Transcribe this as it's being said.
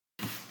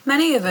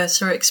Many of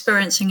us are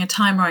experiencing a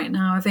time right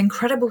now of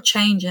incredible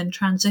change and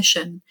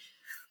transition.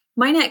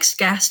 My next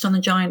guest on the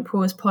Giant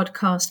Paws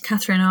podcast,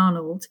 Catherine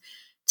Arnold,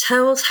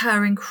 tells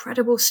her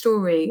incredible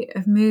story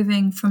of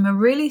moving from a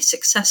really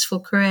successful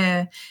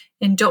career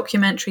in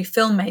documentary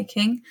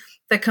filmmaking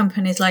for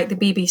companies like the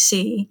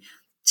BBC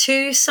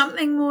to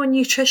something more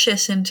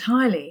nutritious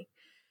entirely.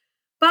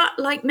 But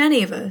like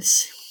many of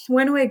us,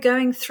 when we're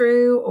going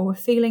through or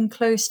feeling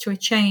close to a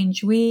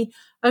change, we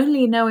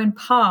only know in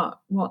part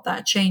what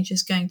that change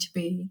is going to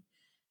be.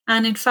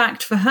 And in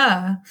fact, for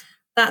her,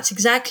 that's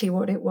exactly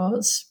what it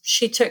was.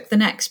 She took the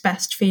next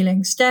best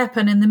feeling step,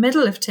 and in the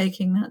middle of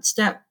taking that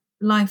step,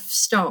 life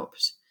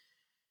stopped.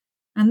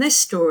 And this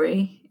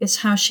story is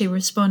how she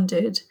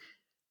responded,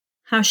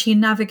 how she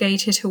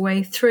navigated her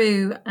way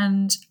through,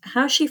 and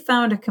how she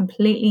found a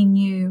completely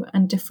new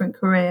and different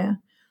career.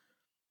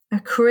 A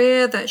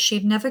career that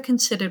she'd never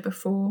considered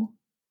before,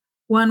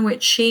 one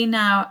which she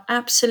now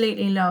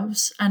absolutely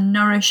loves and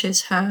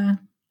nourishes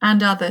her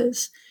and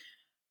others.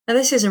 Now,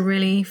 this is a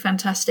really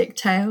fantastic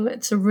tale.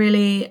 It's a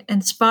really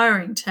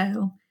inspiring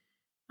tale.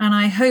 And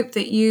I hope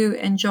that you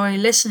enjoy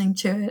listening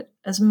to it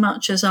as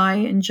much as I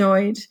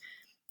enjoyed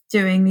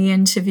doing the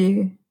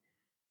interview.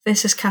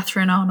 This is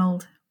Catherine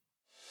Arnold.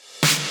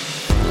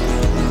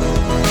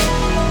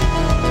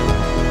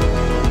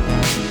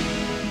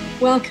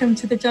 Welcome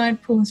to the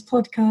Giant Paws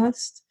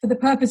podcast. For the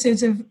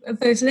purposes of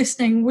those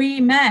listening, we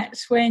met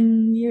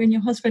when you and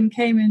your husband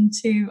came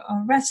into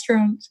our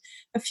restaurant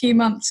a few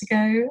months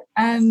ago,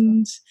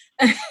 and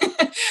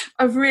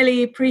I've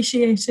really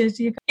appreciated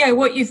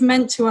what you've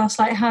meant to us,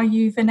 like how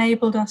you've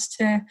enabled us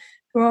to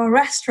grow our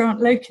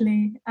restaurant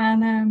locally,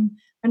 and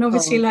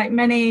obviously, like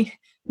many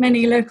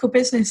local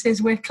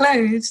businesses, we're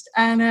closed,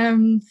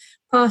 and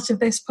part of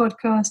this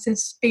podcast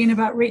has been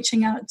about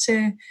reaching out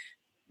to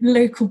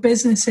local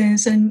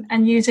businesses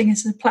and using it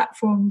as a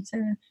platform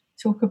to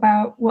talk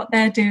about what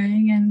they're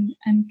doing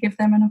and give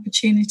them an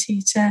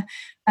opportunity to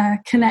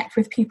connect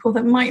with people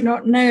that might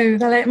not know,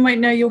 that might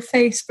know your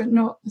face but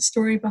not the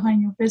story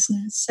behind your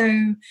business. So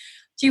do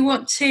you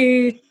want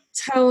to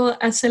tell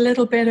us a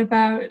little bit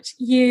about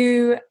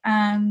you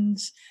and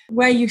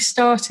where you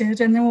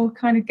started, and then we'll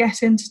kind of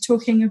get into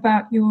talking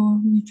about your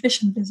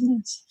nutrition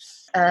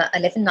business? I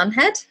live in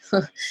Nunhead,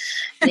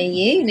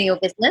 near your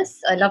business.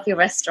 I love your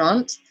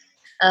restaurant.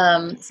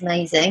 It's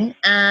amazing,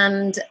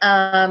 and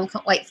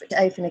can't wait for it to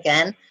open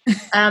again.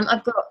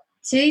 I've got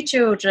 2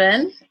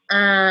 children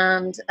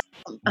and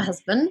a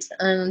husband,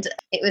 and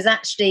it was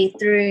actually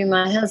through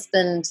my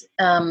husband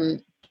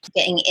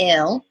getting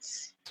ill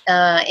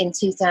in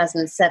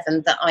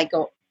 2007 that I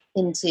got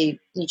into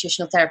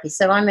nutritional therapy.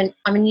 So I'm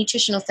a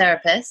nutritional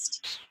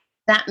therapist.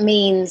 That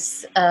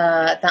means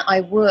that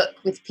I work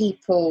with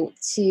people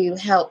to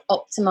help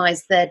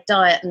optimize their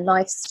diet and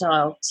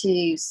lifestyle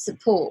to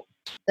support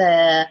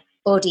their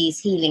body's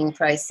healing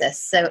process.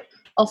 So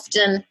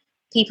often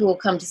people will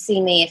come to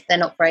see me if they're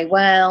not very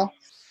well,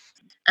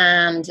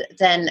 and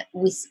then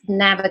we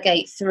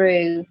navigate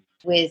through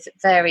with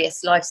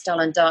various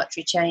lifestyle and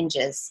dietary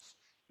changes.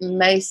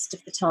 Most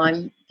of the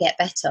time get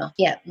better.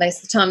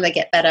 Most of the time they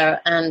get better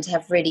and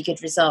have really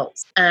good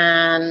results.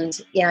 And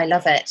I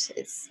love it.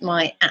 It's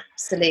my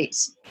absolute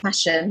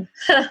passion.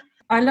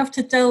 I love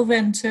to delve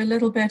into a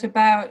little bit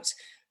about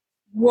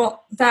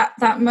what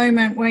that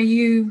moment where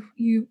you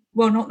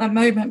not that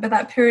moment, but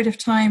that period of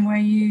time where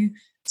you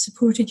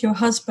supported your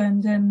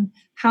husband, and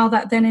how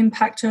that then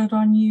impacted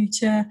on you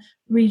to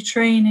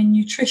retrain in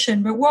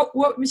nutrition. But what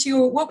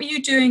were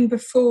you doing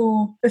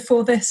before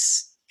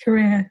this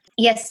career?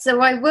 Yes,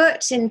 so I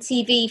worked in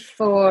TV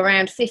for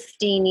around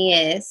 15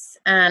 years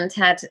and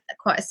had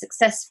quite a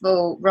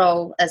successful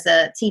role as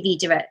a TV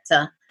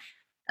director,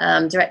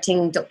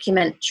 directing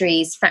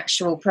documentaries,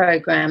 factual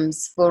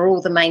programs for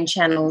all the main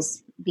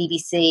channels,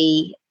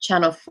 BBC,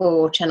 Channel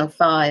 4, Channel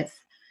 5.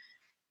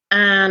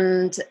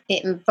 And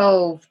it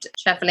involved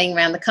travelling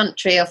around the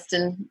country,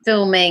 often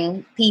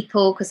filming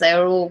people, because they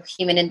were all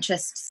human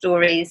interest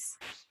stories,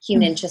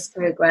 human interest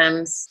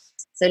programmes.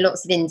 So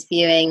lots of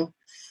interviewing,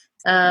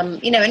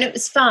 and it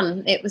was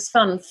fun. It was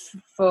fun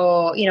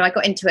for, I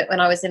got into it when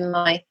I was in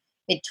my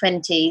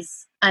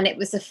mid-20s, and it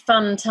was a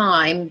fun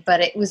time,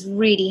 but it was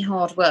really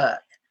hard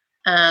work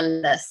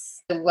and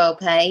well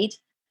paid.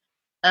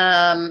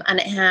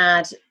 And it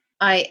had,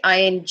 I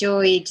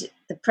enjoyed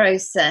the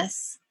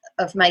process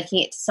of making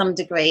it to some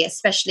degree,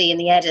 especially in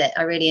the edit.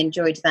 I really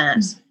enjoyed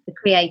that, the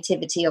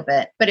creativity of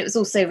it, but it was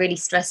also a really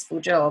stressful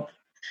job.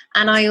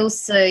 And I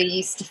also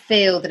used to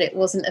feel that it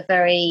wasn't a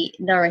very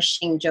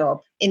nourishing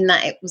job, in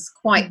that it was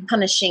quite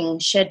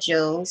punishing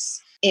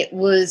schedules. You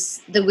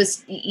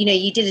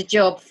did a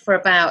job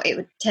for it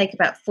would take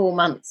about 4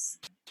 months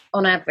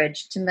on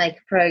average to make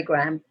a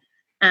programme,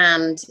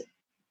 and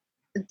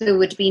there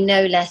would be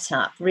no let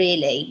up,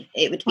 really.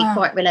 It would be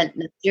quite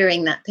relentless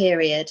during that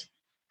period.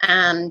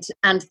 And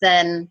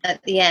then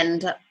at the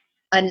end,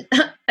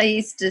 I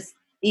used to,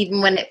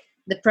 even when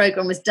the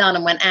programme was done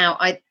and went out,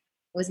 I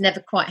was never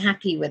quite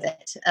happy with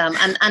it.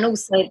 And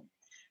also,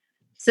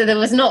 so there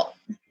was not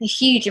a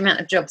huge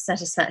amount of job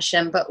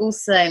satisfaction, but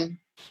also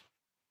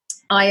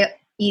I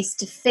used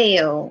to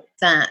feel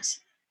that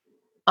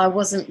I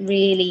wasn't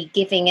really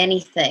giving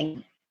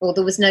anything, or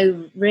there was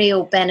no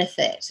real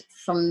benefit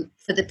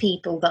for the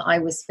people that I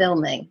was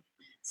filming.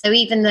 So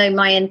even though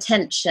my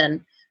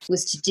intention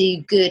was to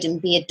do good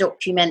and be a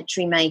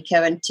documentary maker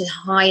and to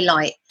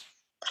highlight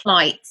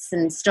plights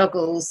and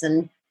struggles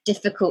and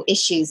difficult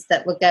issues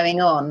that were going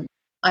on,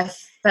 I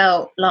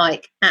felt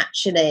like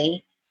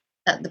actually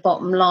at the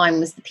bottom line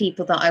was the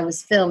people that I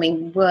was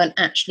filming weren't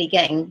actually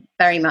getting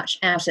very much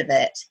out of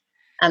it.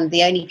 And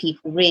the only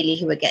people really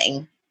who were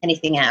getting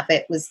anything out of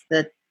it was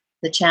the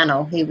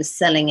channel who was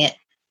selling it,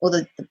 or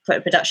the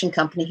production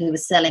company who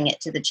was selling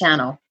it to the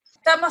channel.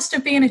 That must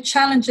have been a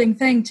challenging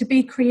thing, to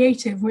be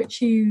creative,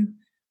 which you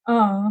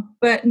are,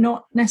 but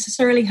not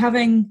necessarily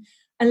having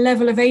a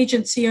level of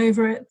agency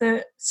over it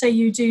that, say,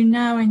 you do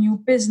now in your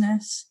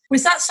business.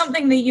 Was that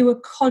something that you were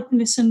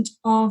cognizant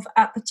of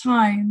at the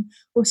time,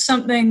 or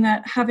something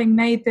that, having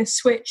made this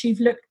switch, you've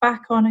looked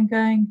back on and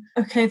going,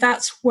 okay,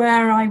 that's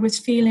where I was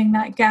feeling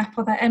that gap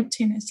or that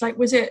emptiness? Like,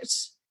 was it,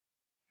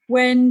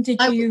 when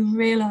did you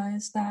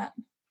realise that?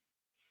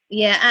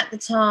 Yeah, at the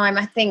time,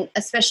 I think,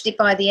 especially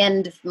by the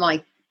end of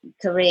my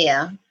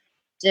career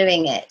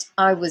doing it,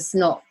 I was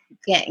not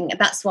getting,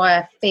 that's why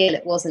I feel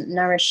it wasn't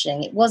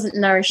nourishing. It wasn't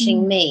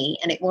nourishing me,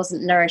 and it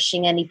wasn't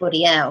nourishing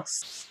anybody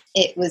else.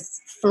 It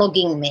was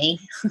flogging me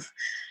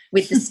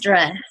with the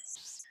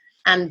stress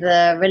and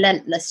the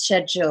relentless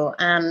schedule,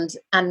 and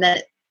then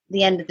at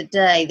the end of the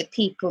day, the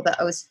people that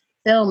I was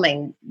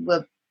filming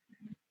were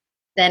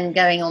then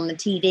going on the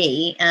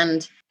TV,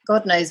 and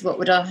God knows what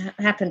would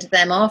happen to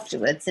them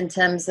afterwards in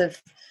terms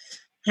of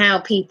how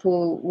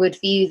people would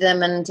view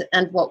them and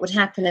what would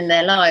happen in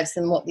their lives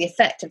and what the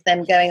effect of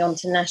them going on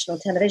to national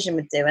television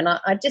would do. And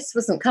I just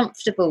wasn't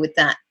comfortable with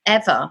that,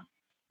 ever.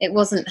 It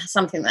wasn't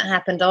something that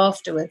happened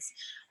afterwards.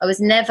 I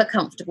was never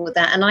comfortable with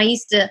that. And I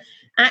used to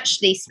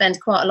actually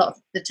spend quite a lot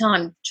of the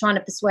time trying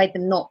to persuade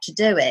them not to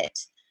do it.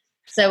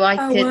 So I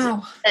could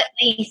at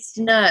least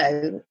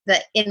know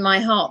that in my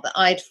heart that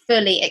I'd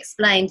fully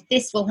explained,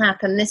 this will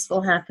happen,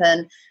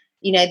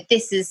 you know,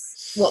 this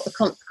is what the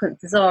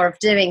consequences are of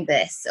doing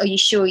this. Are you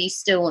sure you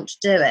still want to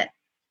do it?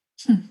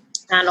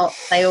 And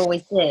they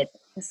always did.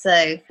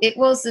 So it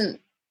wasn't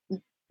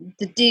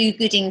the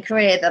do-gooding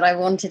career that I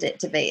wanted it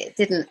to be.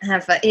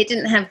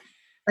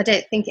 I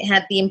don't think it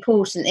had the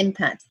important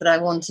impact that I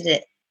wanted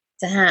it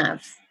to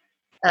have,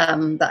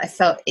 that I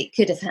felt it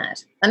could have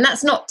had. And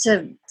that's not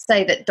to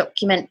say that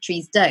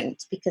documentaries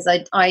don't, because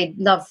I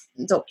love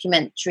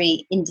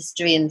documentary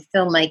industry and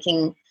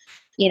filmmaking.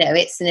 You know,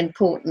 it's an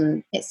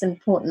important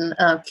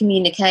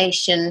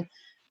communication,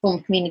 form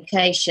of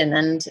communication,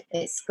 and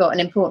it's got an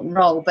important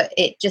role, but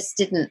it just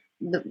didn't,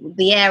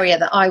 the area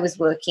that I was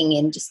working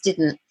in just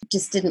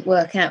didn't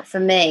work out for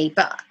me.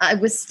 But I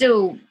was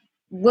still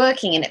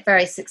working in it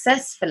very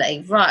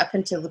successfully right up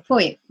until the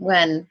point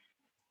when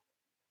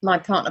my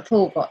partner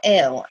Paul got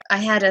ill. I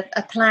had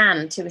a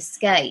plan to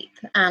escape,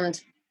 and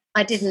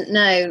I didn't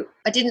know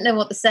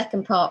what the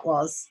second part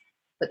was,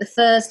 but the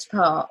first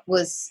part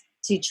was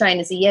to train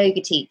as a yoga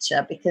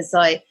teacher, because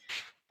I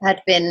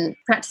had been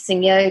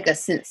practicing yoga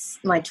since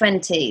my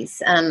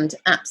 20s and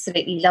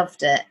absolutely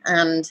loved it.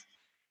 And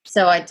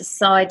so I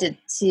decided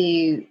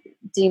to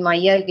do my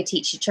yoga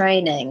teacher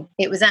training.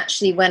 It was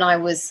actually when I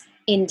was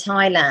in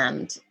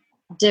Thailand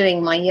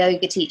doing my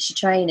yoga teacher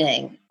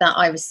training that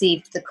I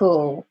received the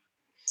call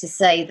to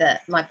say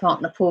that my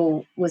partner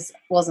Paul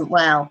wasn't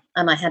well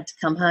and I had to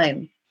come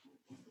home.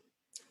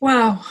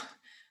 Wow.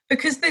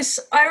 Because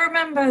I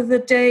remember the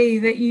day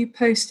that you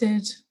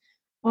posted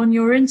on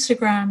your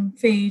Instagram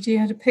feed, you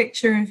had a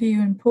picture of you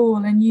and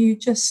Paul, and you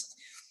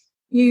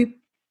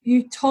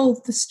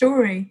told the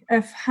story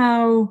of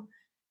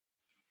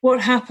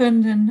what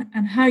happened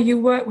and how you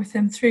worked with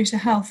him through to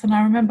health. And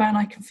I remember, and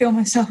I can feel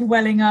myself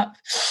welling up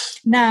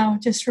now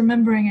just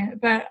remembering it.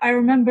 But I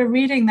remember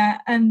reading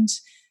that and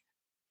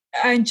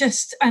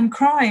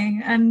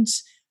crying. And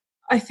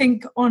I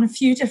think on a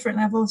few different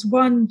levels.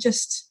 One,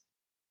 just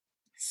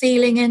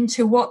feeling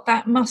into what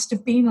that must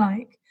have been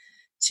like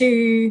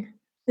to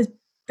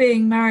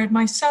being married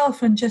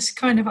myself, and just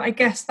kind of, I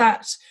guess,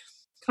 that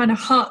kind of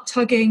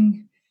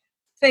heart-tugging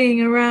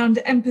thing around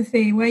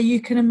empathy, where you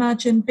can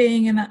imagine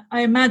being in that.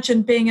 I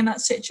imagine being in that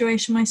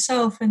situation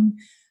myself, and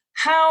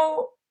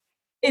how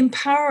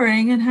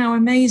empowering and how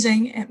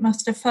amazing it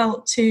must have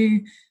felt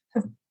to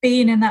have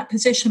been in that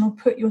position, or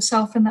put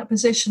yourself in that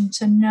position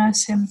to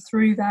nurse him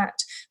through that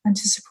and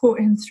to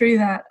support him through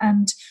that,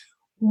 and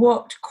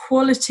what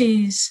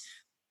qualities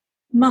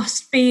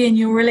must be in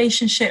your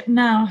relationship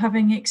now,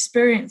 having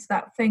experienced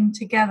that thing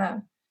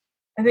together.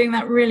 I think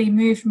that really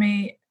moved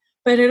me.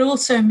 But it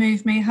also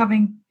moved me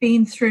having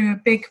been through a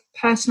big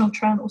personal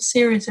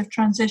series of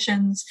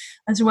transitions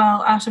as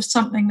well, out of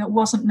something that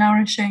wasn't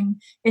nourishing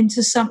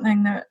into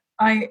something that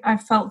I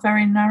felt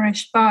very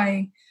nourished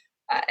by.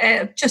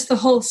 Just the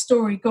whole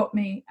story got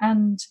me.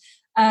 And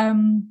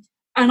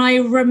I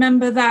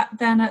remember that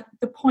then at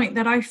the point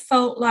that I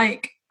felt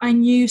like I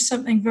knew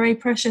something very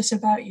precious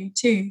about you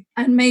too.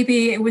 And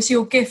maybe it was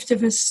your gift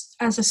of as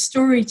a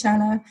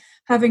storyteller,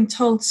 having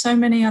told so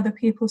many other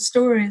people's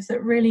stories,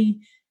 that really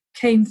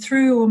came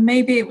through, or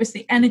maybe it was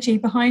the energy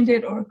behind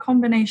it, or a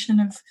combination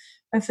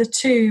of the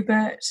two.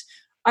 But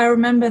I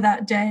remember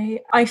that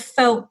day, I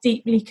felt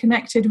deeply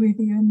connected with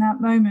you in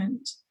that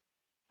moment.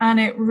 And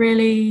it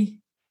really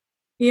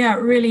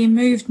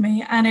moved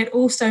me. And it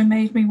also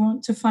made me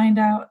want to find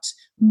out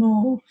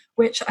more,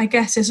 which I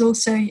guess is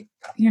also,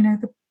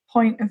 the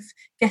point of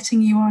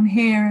getting you on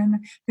here.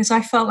 And because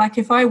I felt like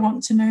if I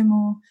want to know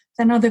more,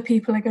 then other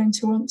people are going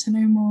to want to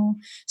know more.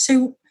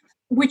 So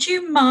would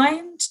you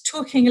mind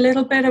talking a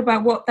little bit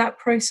about what that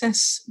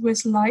process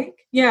was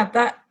like? Yeah,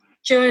 that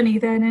journey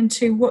then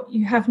into what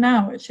you have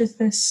now, which is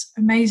this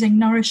amazing,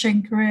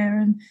 nourishing career,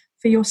 and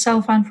for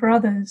yourself and for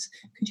others.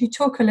 Could you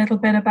talk a little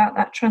bit about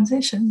that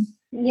transition?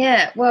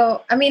 Yeah,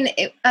 well, I mean,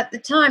 at the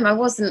time I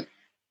wasn't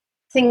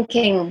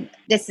thinking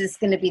this is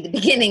going to be the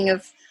beginning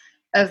of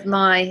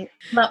my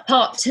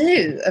part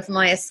two of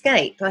my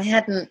escape. I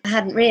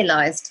hadn't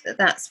realised that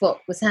that's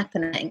what was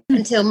happening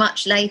until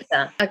much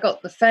later. I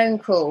got the phone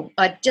call.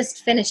 I'd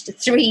just finished a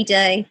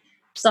 3-day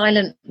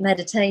silent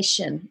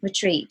meditation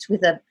retreat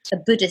with a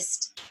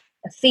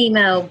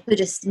female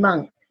Buddhist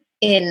monk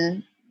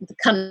in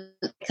the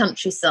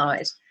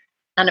countryside,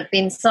 and I've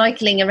been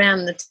cycling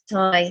around the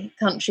Thai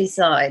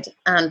countryside,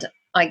 and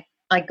I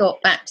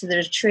got back to the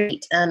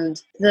retreat,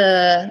 and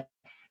the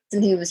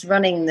person who was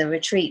running the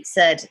retreat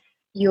said,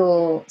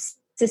 "Your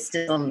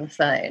sister's on the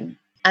phone."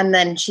 And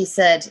then she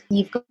said,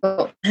 "You've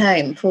got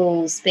home,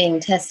 Paul's being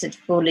tested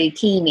for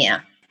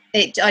leukemia."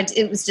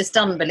 It was just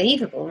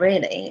unbelievable,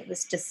 really. It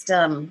was just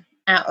out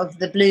of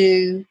the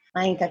blue.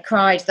 I think I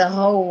cried the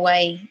whole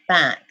way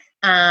back,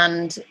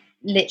 and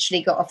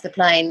literally got off the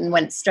plane and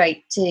went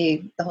straight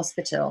to the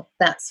hospital.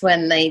 That's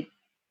when they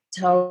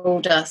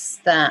told us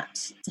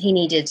that he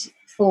needed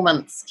 4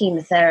 months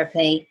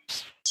chemotherapy,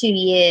 2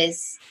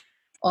 years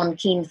on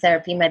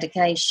chemotherapy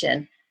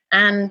medication.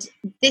 And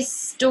this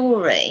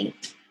story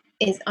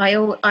is,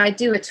 I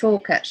do a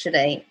talk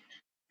actually,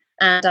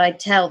 and I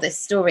tell this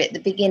story at the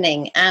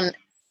beginning, and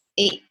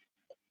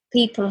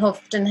people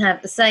often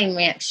have the same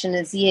reaction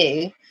as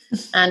you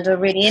and are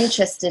really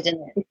interested in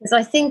it, because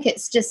I think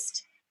it's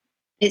just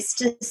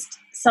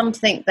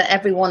something that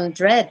everyone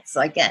dreads,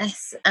 I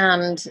guess.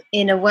 And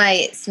in a way,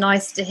 it's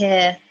nice to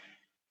hear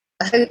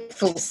a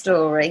hopeful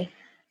story.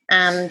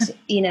 And,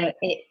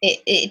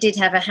 it did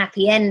have a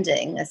happy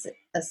ending as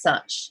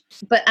such.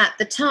 But at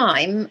the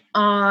time,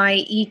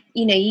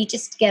 you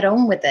just get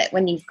on with it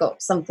when you've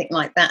got something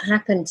like that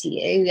happen to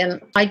you.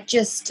 And I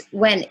just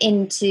went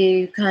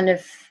into kind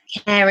of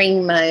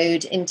caring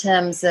mode in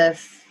terms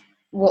of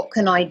what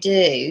can I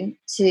do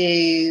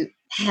to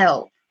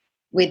help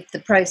with the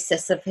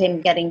process of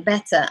him getting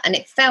better. And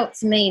it felt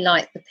to me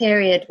like the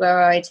period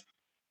where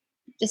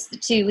the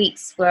 2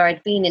 weeks where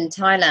I'd been in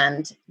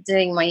Thailand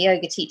doing my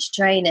yoga teacher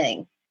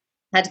training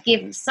had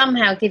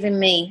somehow given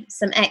me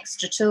some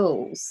extra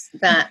tools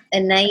that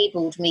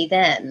enabled me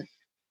then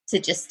to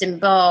just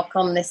embark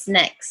on this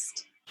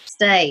next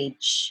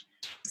stage.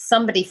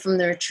 Somebody from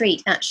the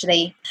retreat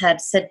actually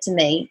had said to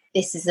me,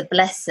 "This is a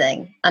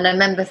blessing." And I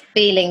remember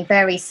feeling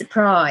very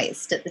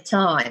surprised at the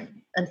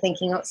time and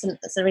thinking, that's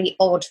a really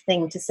odd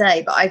thing to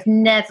say, but I've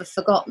never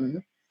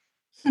forgotten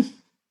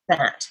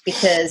that,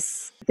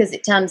 because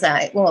it turns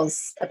out it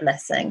was a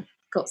blessing.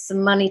 Got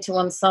some money to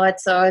one side,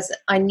 so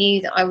I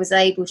knew that I was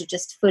able to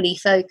just fully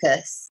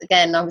focus.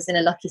 Again, I was in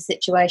a lucky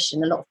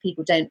situation. A lot of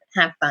people don't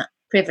have that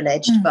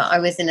privilege, but I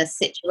was in a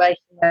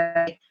situation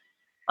where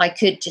I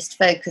could just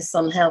focus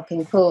on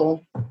helping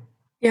Paul.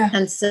 Yeah.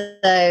 And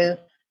so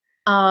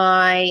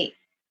I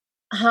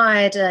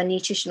hired a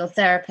nutritional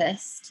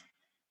therapist,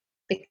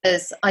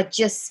 because I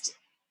just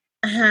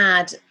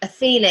had a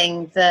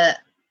feeling that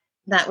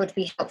would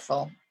be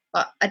helpful.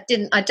 But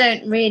I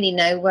don't really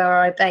know where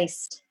I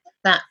based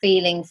that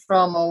feeling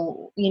from,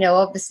 or,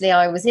 obviously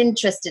I was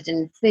interested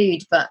in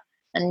food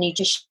and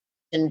nutrition,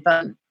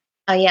 but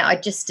I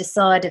just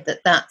decided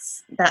that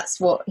that's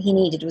what he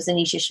needed, was a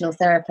nutritional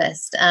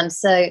therapist. And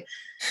so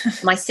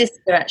my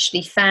sister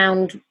actually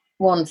found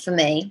one for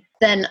me.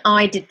 Then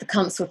I did the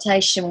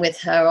consultation with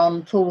her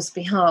on Paul's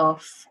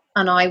behalf,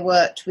 and I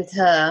worked with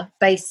her,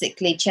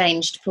 basically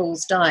changed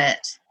Paul's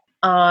diet.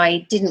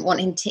 I didn't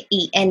want him to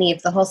eat any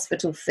of the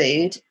hospital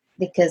food,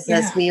 because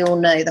as we all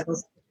know, the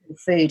hospital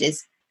food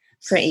is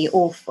pretty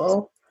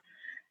awful.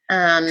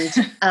 And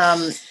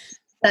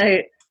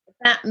so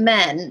that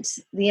meant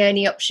the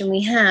only option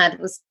we had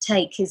was to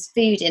take his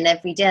food in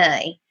every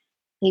day.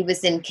 He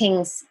was in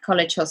King's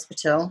College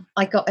Hospital.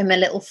 I got him a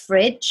little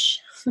fridge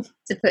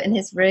to put in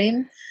his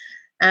room,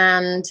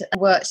 and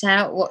worked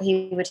out what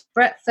he would have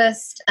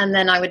breakfast, and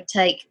then I would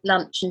take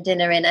lunch and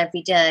dinner in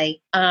every day.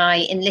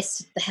 I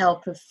enlisted the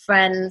help of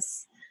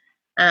friends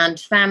and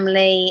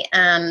family,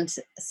 and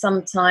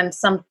sometimes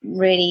some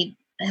really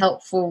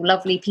helpful,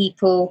 lovely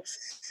people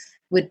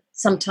would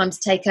sometimes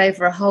take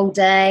over a whole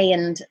day,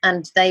 and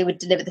they would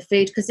deliver the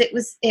food, because it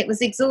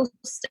was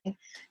exhausting,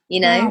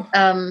 Wow.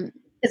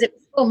 because it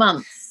was 4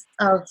 months.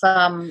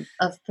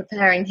 of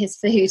preparing his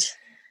food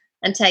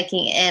and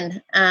taking it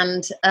in.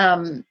 And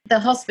the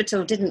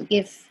hospital didn't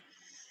give,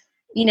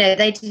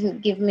 they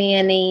didn't give me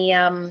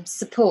any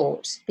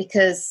support,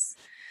 because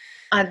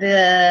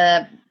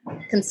the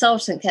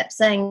consultant kept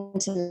saying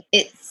to me,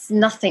 it's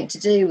nothing to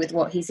do with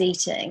what he's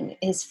eating.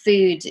 His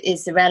food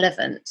is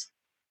irrelevant.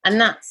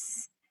 And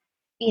that's,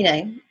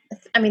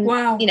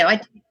 Wow.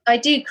 I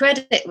do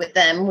credit with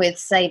them with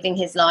saving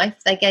his life.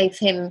 They gave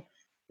him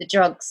the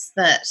drugs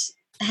that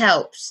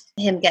helped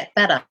him get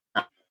better.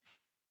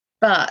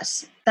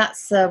 But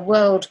that's a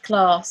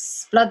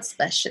world-class blood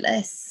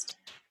specialist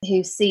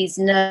who sees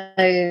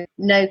no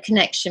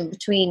connection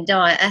between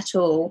diet at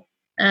all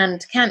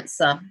and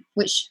cancer,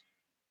 which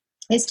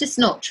is just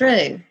not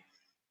true.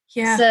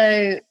 Yeah.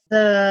 So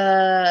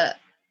the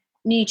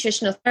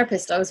nutritional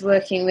therapist I was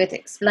working with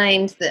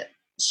explained that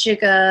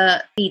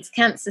sugar feeds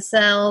cancer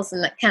cells,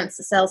 and that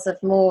cancer cells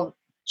have more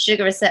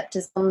sugar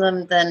receptors on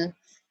them than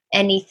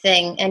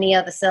any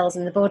other cells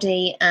in the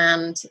body,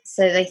 and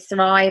so they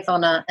thrive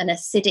on an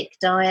acidic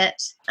diet.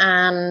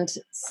 And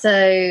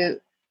so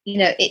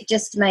it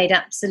just made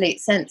absolute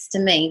sense to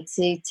me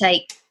to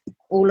take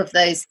all of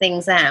those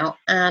things out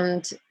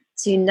and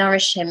to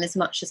nourish him as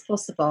much as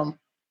possible.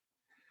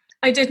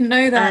 I didn't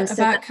know that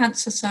about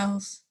cancer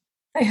cells.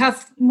 They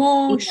have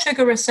more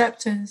sugar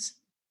receptors.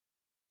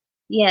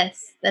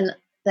 Yes,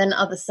 than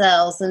other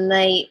cells, and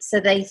they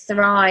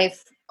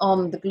thrive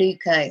on the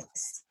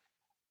glucose.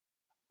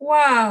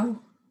 Wow.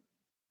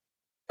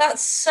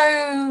 That's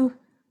so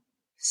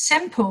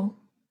simple.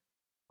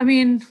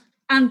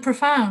 And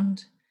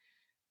profound.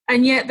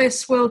 And yet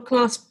this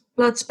world-class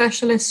blood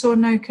specialist saw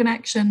no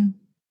connection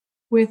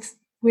with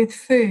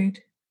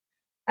food.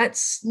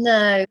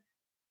 No.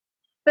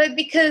 But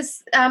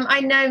because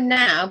I know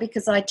now,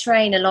 because I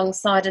train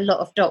alongside a lot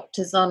of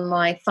doctors on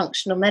my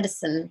functional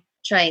medicine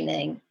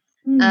training,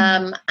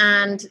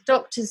 and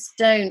doctors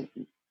don't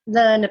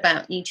learn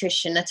about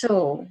nutrition at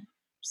all.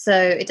 So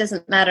it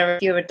doesn't matter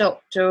if you're a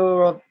doctor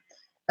or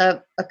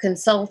a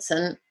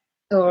consultant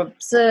or a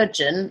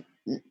surgeon,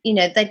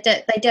 they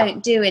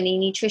don't do any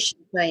nutrition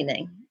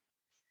training.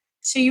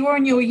 So you were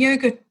on your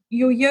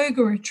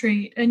yoga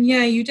retreat, and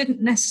you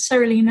didn't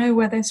necessarily know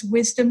where this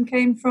wisdom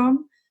came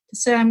from to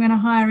say, I'm going to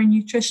hire a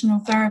nutritional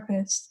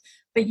therapist,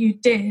 but you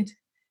did.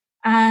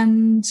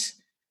 And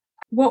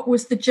what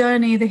was the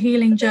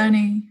healing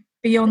journey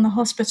beyond the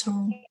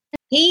hospital?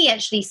 He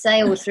actually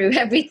sailed through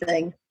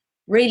everything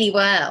really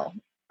well.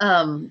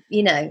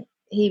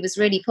 He was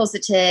really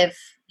positive.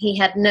 He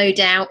had no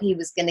doubt he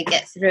was going to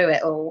get through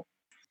it all.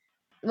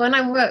 When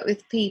I work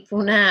with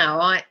people now,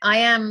 I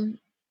am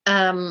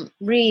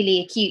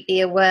really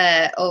acutely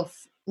aware of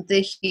the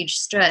huge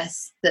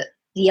stress that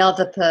the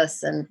other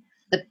person,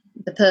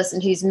 the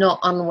person who's not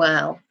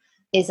unwell,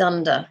 is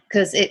under,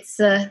 because it's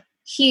a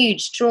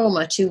huge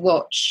trauma to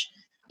watch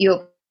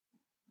your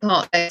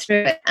partner go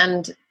through it,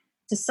 and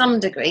to some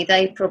degree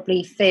they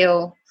probably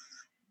feel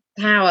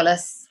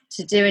powerless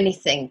to do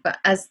anything. But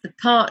as the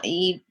partner,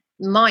 you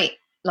might,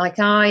 like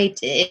I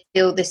did,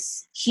 feel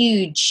this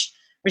huge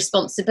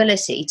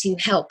responsibility to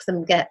help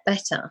them get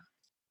better.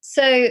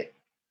 So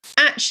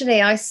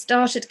actually I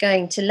started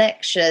going to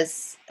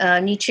lectures,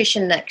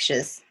 nutrition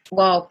lectures,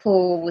 while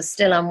Paul was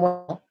still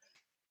unwell,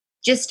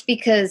 just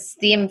because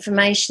the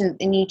information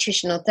the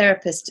nutritional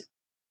therapist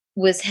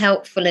was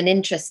helpful and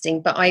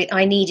interesting, but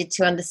I needed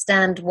to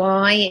understand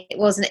why. It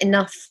wasn't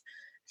enough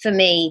for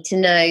me to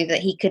know that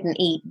he couldn't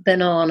eat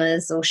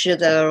bananas or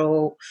sugar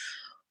or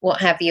what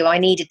have you. I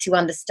needed to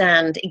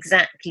understand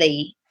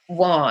exactly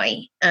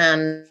why.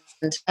 And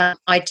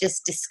I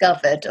just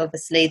discovered,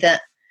 obviously,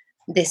 that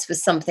this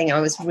was something I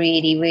was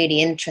really,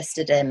 really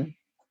interested in.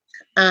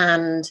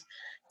 And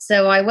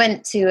so I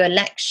went to a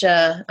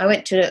lecture. I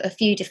went to a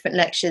few different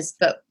lectures,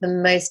 but the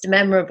most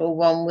memorable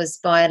one was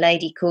by a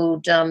lady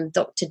called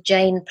Dr.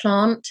 Jane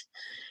Plant,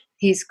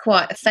 who's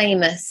quite a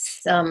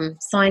famous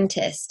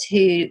scientist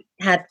who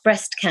had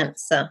breast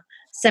cancer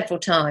several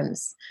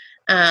times.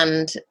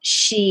 And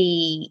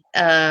she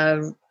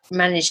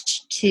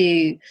managed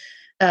to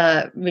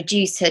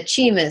reduce her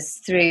tumours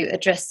through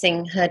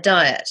addressing her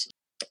diet.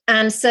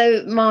 And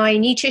so my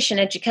nutrition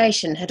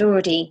education had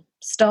already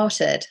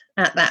started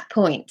at that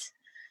point.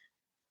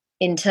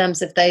 In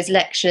terms of those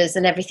lectures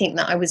and everything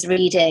that I was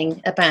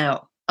reading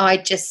about, I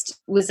just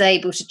was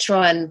able to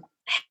try and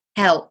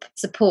help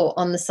support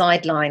on the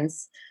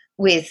sidelines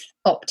with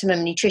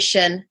optimum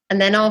nutrition. And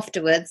then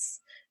afterwards,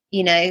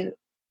 a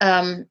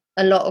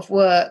lot of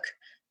work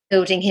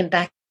building him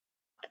back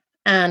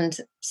and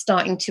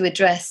starting to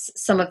address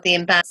some of the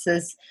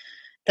imbalances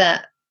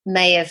that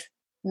may have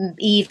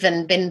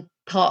even been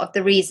part of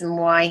the reason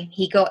why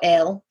he got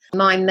ill.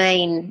 My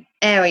main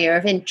area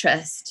of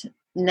interest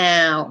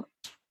now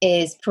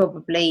is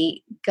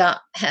probably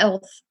gut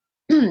health,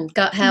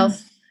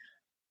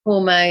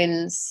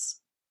 hormones,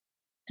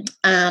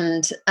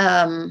 and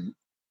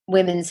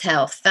women's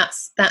health.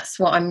 That's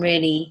what I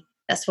really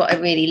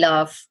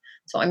love.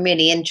 That's what I'm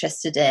really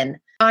interested in.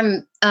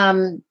 I'm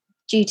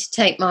due to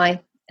take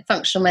my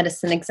functional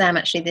medicine exam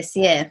actually this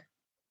year.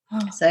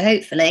 So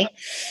hopefully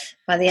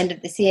by the end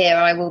of this year,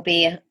 I will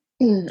be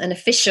an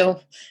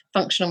official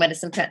functional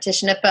medicine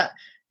practitioner. But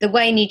the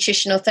way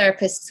nutritional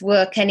therapists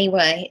work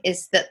anyway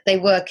is that they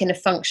work in a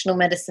functional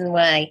medicine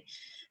way.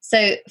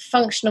 So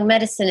functional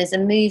medicine is a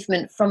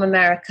movement from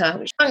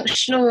America.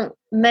 Functional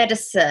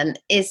medicine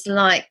is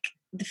like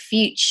the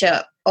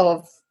future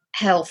of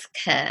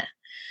healthcare.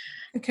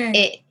 Okay.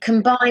 It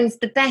combines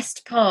the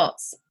best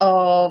parts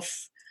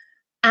of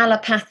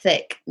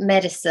allopathic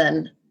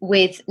medicine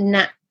with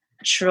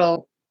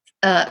natural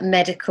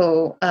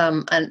medical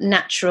and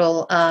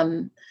natural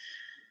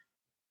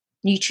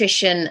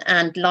nutrition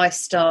and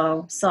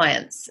lifestyle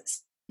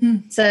science.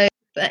 So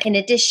in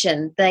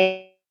addition,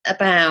 they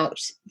about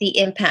the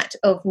impact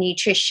of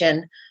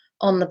nutrition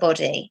on the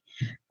body,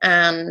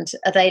 and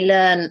they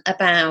learn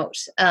about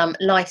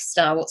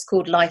lifestyle, what's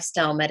called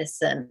lifestyle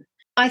medicine.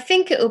 I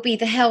think it will be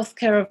the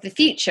healthcare of the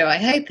future. I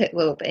hope it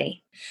will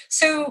be.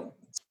 So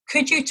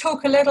could you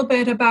talk a little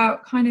bit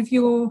about kind of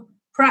your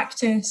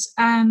practice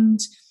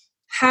and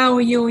how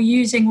you're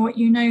using what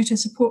you know to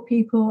support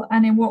people,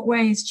 and in what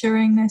ways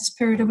during this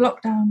period of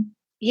lockdown?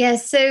 Yeah,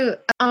 so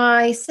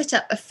I set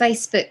up a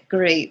Facebook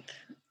group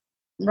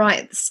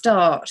right at the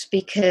start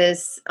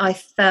because I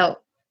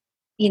felt,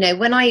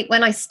 when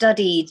I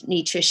studied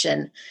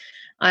nutrition,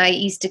 I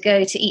used to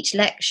go to each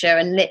lecture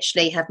and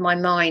literally have my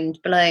mind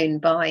blown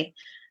by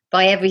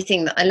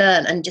everything that I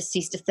learned, and just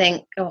used to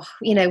think,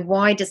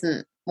 why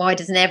doesn't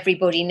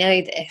everybody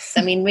know this?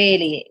 I mean,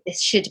 really, this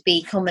should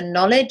be common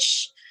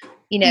knowledge.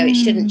 It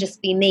shouldn't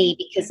just be me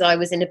because I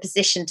was in a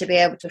position to be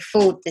able to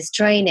afford this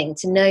training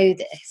to know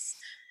this.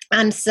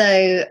 And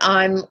so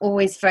I'm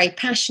always very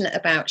passionate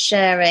about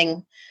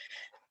sharing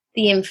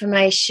the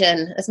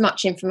information, as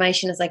much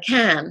information as I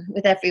can,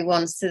 with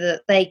everyone, so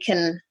that they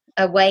can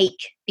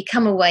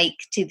become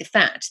awake to the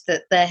fact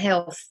that their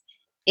health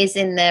is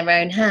in their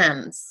own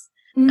hands,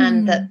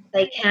 and that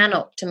they can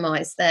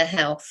optimize their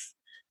health,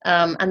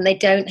 and they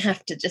don't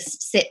have to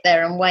just sit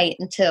there and wait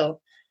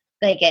until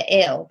they get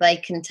ill. They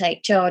can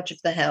take charge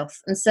of the health.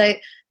 And so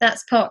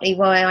that's partly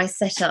why I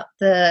set up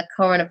the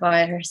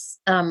coronavirus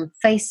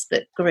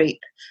Facebook group.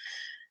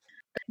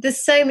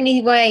 There's so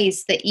many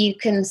ways that you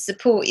can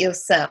support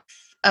yourself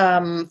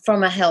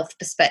from a health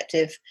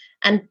perspective,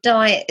 and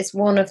diet is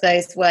one of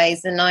those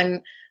ways. And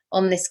I'm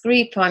on this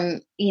group,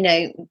 I'm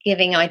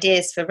giving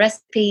ideas for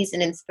recipes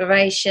and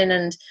inspiration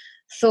and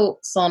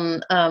thoughts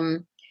on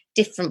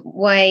different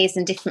ways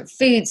and different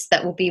foods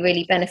that will be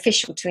really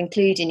beneficial to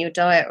include in your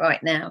diet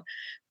right now.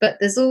 But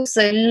there's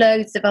also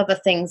loads of other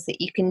things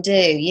that you can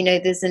do.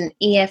 There's an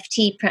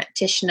EFT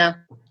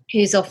practitioner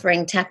who's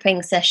offering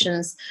tapping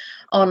sessions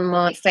on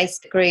my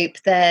Facebook group.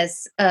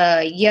 There's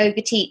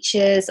yoga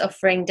teachers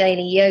offering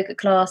daily yoga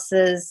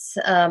classes,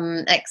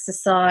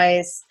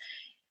 exercise.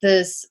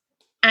 There's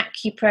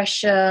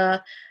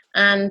acupressure,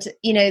 and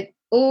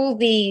all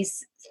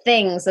these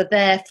things are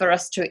there for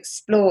us to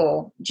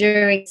explore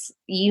during this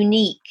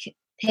unique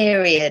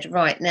period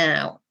right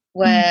now,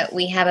 where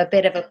we have a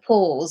bit of a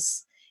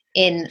pause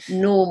in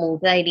normal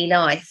daily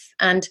life.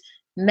 And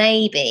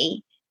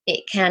maybe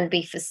it can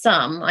be, for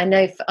some, I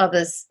know for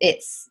others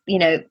it's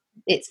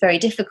very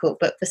difficult,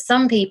 but for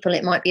some people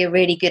it might be a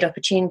really good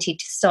opportunity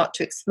to start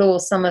to explore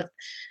some of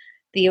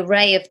the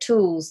array of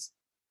tools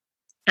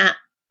at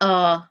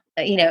our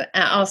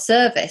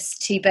service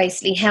to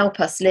basically help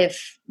us live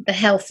the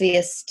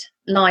healthiest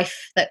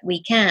life that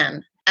we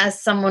can.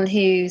 As someone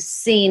who's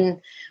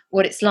seen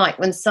what it's like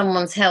when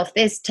someone's health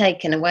is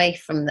taken away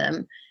from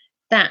them,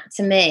 that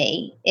to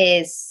me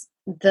is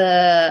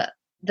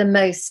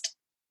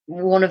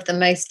one of the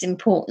most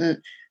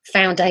important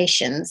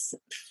foundations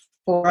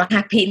for a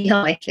happy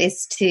life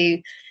is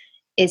to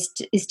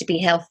be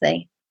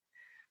healthy.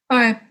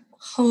 I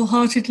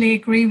wholeheartedly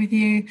agree with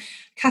you,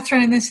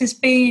 Catherine.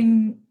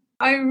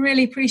 I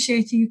really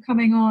appreciate you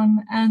coming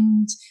on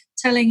and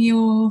telling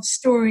your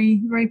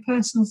story, very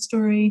personal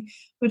story,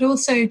 but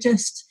also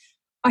just,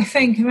 I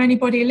think, of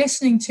anybody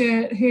listening to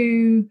it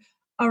who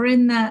are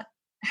in that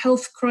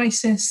health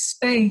crisis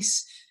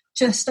space,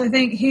 just, I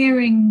think,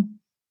 hearing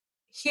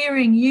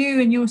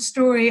you and your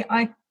story,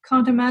 I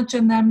can't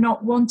imagine them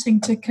not wanting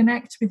to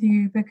connect with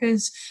you,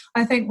 because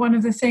I think one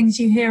of the things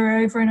you hear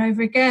over and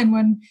over again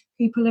when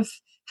people have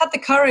had the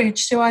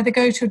courage to either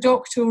go to a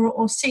doctor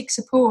or seek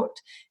support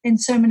in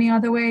so many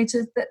other ways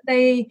is that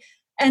they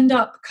end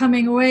up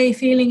coming away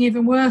feeling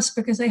even worse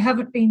because they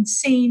haven't been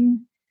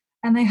seen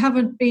and they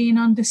haven't been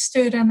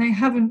understood, and they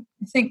haven't,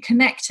 I think,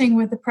 connecting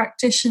with the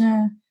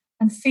practitioner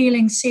and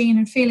feeling seen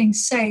and feeling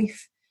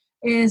safe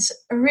is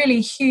a really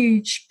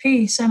huge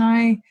piece. And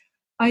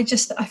I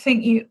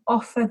think you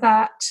offer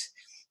that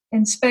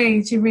in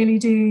spades. You really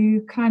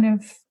do.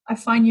 I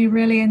find you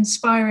really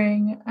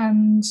inspiring,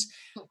 and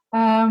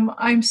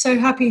I'm so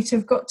happy to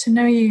have got to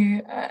know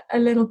you a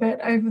little bit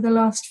over the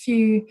last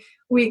few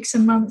weeks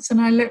and months, and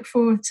I look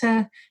forward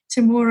to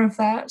more of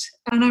that.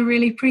 And I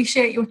really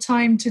appreciate your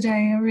time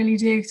today. I really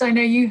do, because I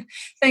know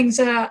things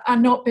are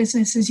not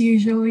business as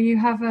usual. You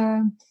have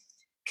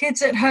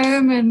kids at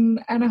home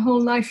and a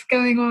whole life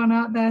going on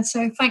out there.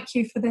 So thank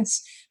you for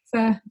this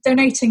for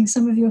donating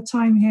some of your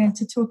time here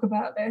to talk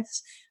about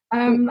this.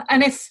 And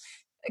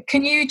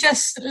can you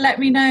just let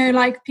me know,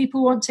 like,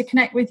 people want to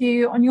connect with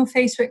you on your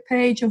Facebook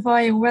page or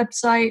via your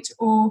website,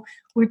 or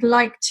would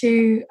like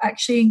to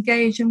actually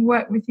engage and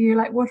work with you?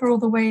 Like, what are all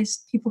the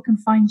ways people can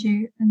find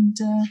you and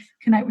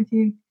connect with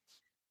you?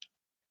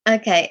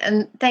 Okay,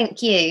 and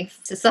thank you.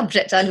 It's a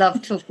subject I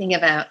love talking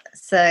about.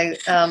 So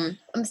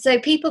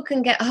people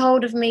can get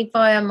hold of me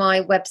via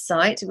my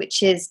website,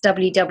 which is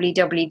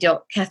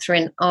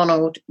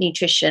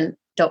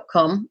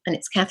www.catherinearnoldnutrition.com, and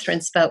it's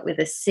Catherine spelt with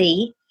a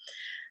C.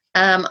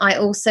 I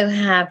also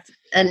have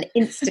an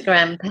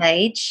Instagram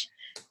page,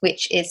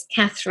 which is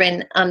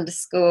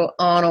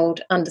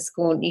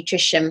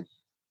Catherine_Arnold_nutrition.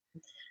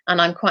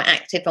 And I'm quite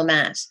active on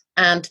that.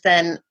 And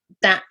then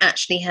that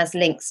actually has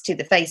links to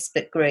the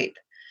Facebook group.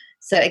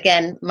 So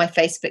again, my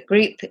Facebook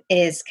group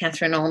is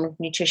Catherine Arnold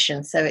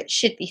Nutrition. So it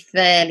should be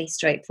fairly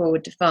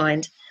straightforward to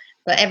find.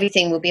 But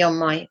everything will be on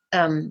my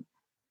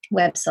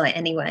website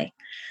anyway.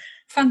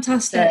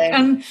 Fantastic.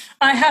 And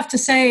I have to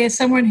say, as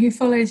someone who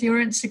follows your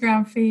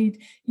Instagram feed,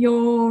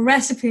 your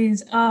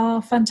recipes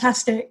are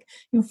fantastic.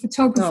 Your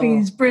photography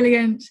is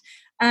brilliant.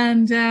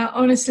 And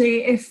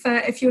honestly,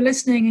 if you're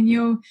listening and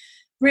you're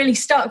really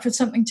stuck with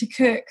something to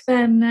cook,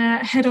 then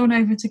head on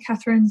over to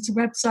Catherine's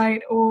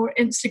website or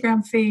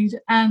Instagram feed.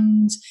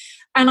 And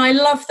I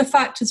love the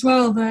fact as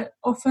well that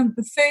often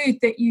the food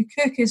that you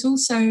cook is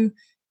also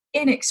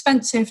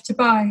inexpensive to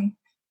buy.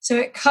 So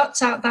it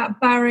cuts out that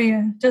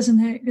barrier,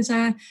 doesn't it? Because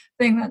I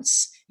think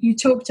you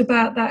talked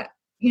about that,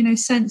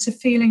 sense of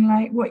feeling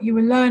like what you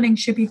were learning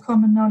should be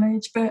common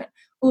knowledge, but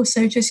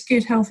also just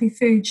good, healthy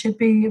food should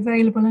be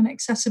available and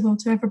accessible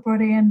to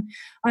everybody. And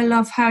I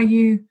love how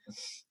you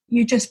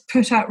just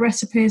put out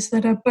recipes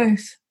that are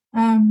both,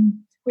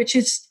 which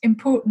is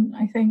important,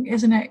 I think,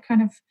 isn't it?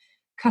 Kind of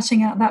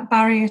cutting out that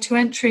barrier to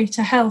entry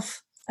to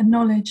health and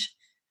knowledge.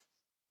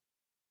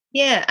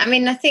 Yeah, I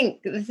mean, I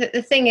think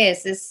the thing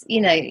is, you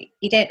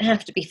don't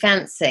have to be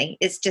fancy.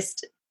 It's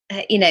just,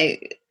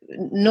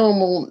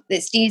 normal.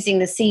 It's using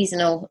the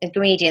seasonal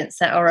ingredients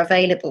that are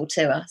available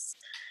to us.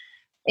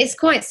 It's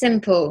quite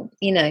simple,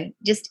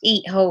 just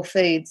eat whole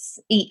foods,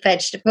 eat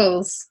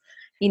vegetables,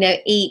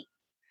 eat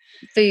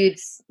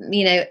foods,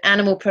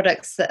 animal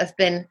products that have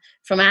been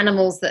from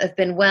animals that have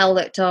been well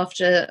looked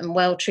after and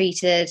well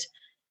treated,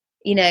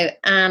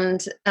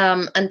 and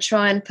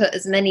try and put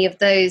as many of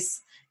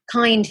those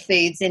kind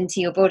foods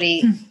into your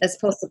body as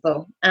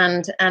possible,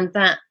 and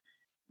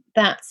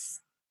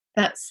that's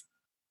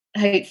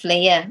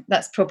hopefully,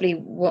 that's probably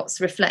what's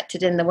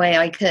reflected in the way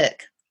I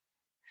cook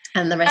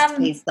and the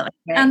recipes that I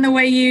create. And the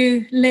way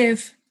you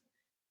live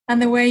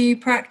and the way you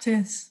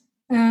practice.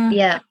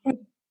 A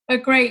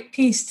great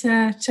piece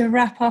to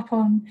wrap up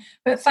on.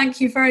 But thank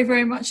you very,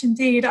 very much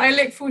indeed. I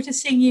look forward to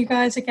seeing you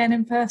guys again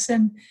in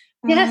person.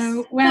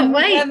 Yes, when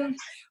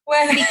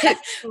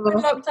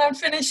lockdown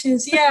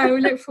finishes. Yeah, we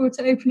look forward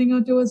to opening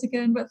our doors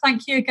again. But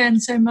thank you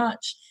again so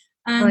much.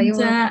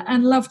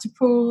 And love to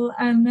Paul.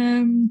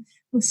 And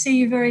we'll see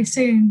you very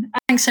soon.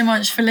 Thanks so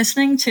much for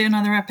listening to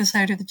another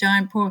episode of the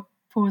Giant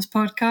Paws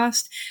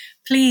podcast.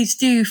 Please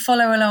do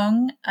follow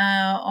along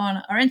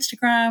on our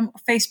Instagram or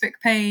Facebook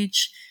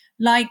page.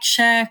 Like,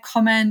 share,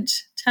 comment,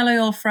 tell all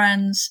your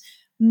friends.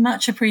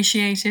 Much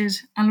appreciated.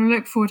 And we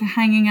look forward to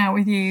hanging out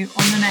with you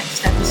on the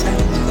next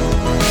episode.